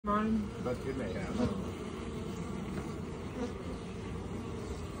time, but it may have.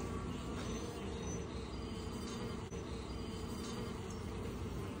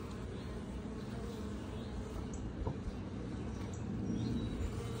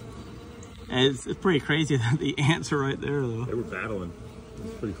 It's pretty crazy that the ants are right there, though. They were battling.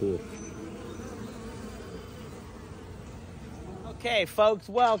 It's pretty cool. Okay, folks,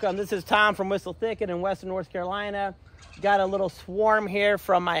 welcome. This is Tom from Whistle Thicket in Western North Carolina. Got a little swarm here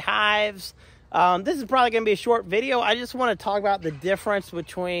from my hives. This is probably going to be a short video. I just want to talk about the difference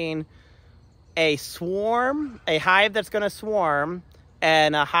between a swarm, a hive that's going to swarm,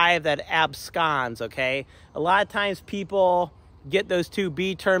 and a hive that absconds, okay? A lot of times people get those two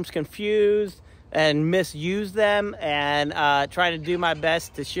bee terms confused and misuse them, and try to do my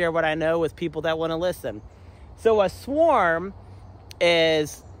best to share what I know with people that want to listen. So a swarm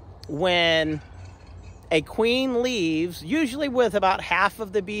is when a queen leaves, usually with about half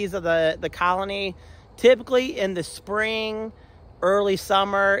of the bees of the colony, typically in the spring, early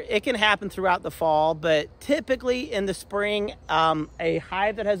summer. It can happen throughout the fall, but typically in the spring, a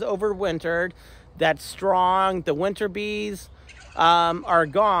hive that has overwintered, that's strong, the winter bees are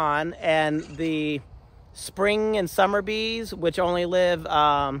gone, and the spring and summer bees, which only live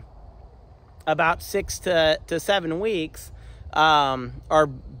about 6 to 7 weeks, are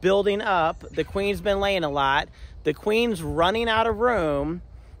building up. The queen's been laying a lot. The queen's running out of room,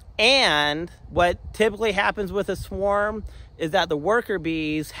 and what typically happens with a swarm is that the worker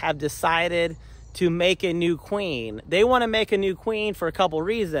bees have decided to make a new queen. They want to make a new queen for a couple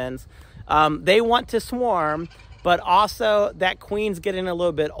reasons. They want to swarm, but also that queen's getting a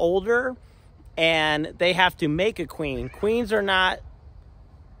little bit older and they have to make a queen. Queens are not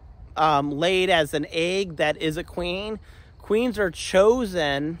laid as an egg that is a queen. Queens are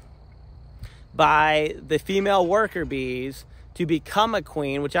chosen by the female worker bees to become a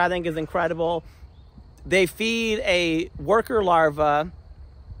queen, which I think is incredible. They feed a worker larva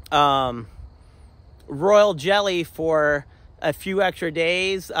royal jelly for a few extra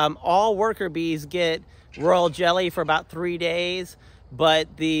days. All worker bees get royal jelly for about 3 days,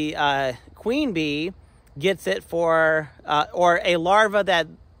 but the queen bee gets it for, or a larva that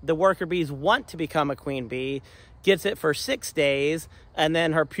the worker bees want to become a queen bee gets it for 6 days, and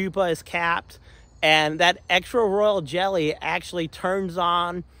then her pupa is capped, and that extra royal jelly actually turns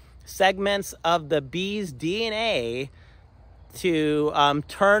on segments of the bee's DNA to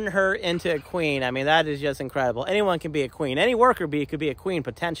turn her into a queen. I mean, that is just incredible. Anyone can be a queen. Any worker bee could be a queen,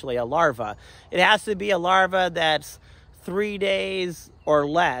 potentially, a larva. It has to be a larva that's 3 days or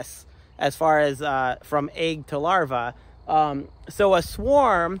less as far as from egg to larva. So a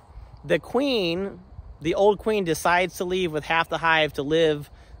swarm, the queen, the old queen decides to leave with half the hive to live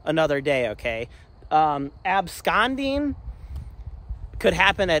another day, okay? Absconding could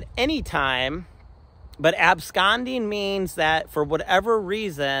happen at any time, but absconding means that for whatever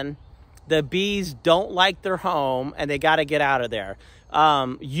reason, the bees don't like their home and they got to get out of there.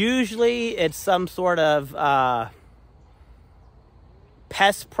 Usually it's some sort of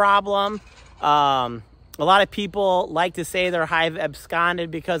pest problem. A lot of people like to say their hive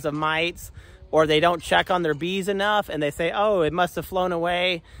absconded because of mites, or they don't check on their bees enough and they say, oh, it must have flown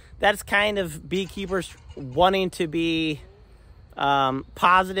away. That's kind of beekeepers wanting to be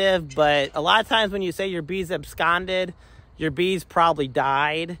positive, but a lot of times when you say your bees absconded, your bees probably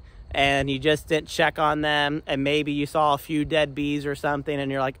died and you just didn't check on them, and maybe you saw a few dead bees or something and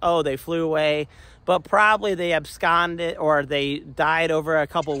you're like, oh, they flew away, but probably they absconded or they died over a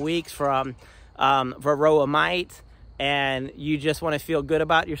couple weeks from varroa mite, and you just want to feel good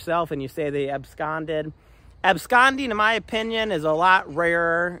about yourself and you say they absconded. Absconding, in my opinion, is a lot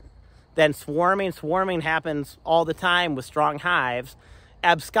rarer than swarming. Swarming happens all the time with strong hives.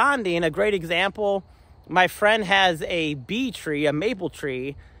 Absconding, a great example, my friend has a bee tree, a maple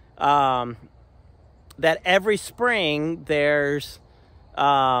tree, that every spring there's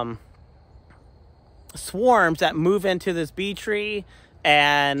swarms that move into this bee tree,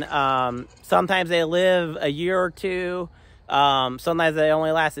 and sometimes they live a year or two, sometimes they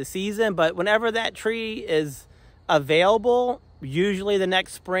only last a season, but whenever that tree is available, usually the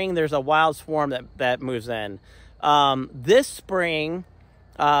next spring there's a wild swarm that moves in. This spring,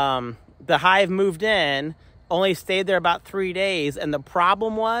 the hive moved in, only stayed there about 3 days, and the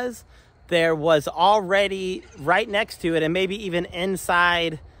problem was there was already right next to it, and maybe even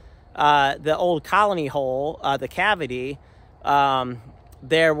inside the old colony hole, the cavity,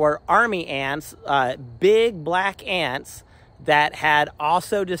 there were army ants, big black ants that had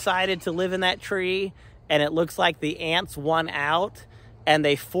also decided to live in that tree, and it looks like the ants won out, and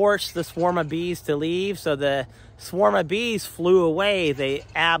they forced the swarm of bees to leave. So the swarm of bees flew away. They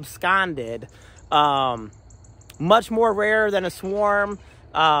absconded. Much more rare than a swarm.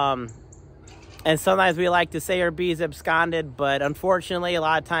 And sometimes we like to say our bees absconded, but unfortunately, a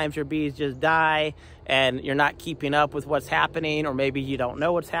lot of times your bees just die and you're not keeping up with what's happening, or maybe you don't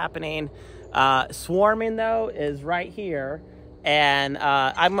know what's happening. Swarming, though, is right here. And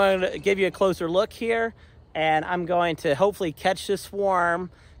I'm going to give you a closer look here, and I'm going to hopefully catch this swarm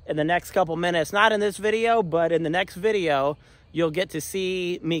in the next couple minutes. Not in this video, but in the next video, you'll get to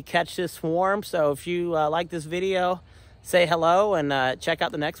see me catch this swarm. So if you like this video, say hello and check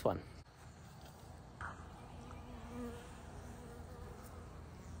out the next one.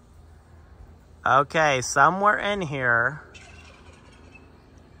 Okay, somewhere in here,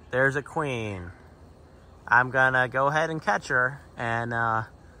 there's a queen. I'm gonna go ahead and catch her, and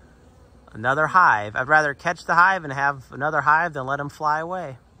another hive. I'd rather catch the hive and have another hive than let them fly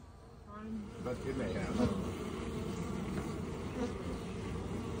away. But it may have.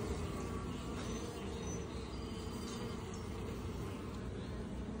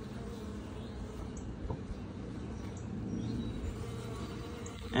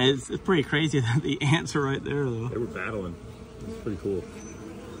 It's pretty crazy that the ants are right there, though. They were battling. It's pretty cool.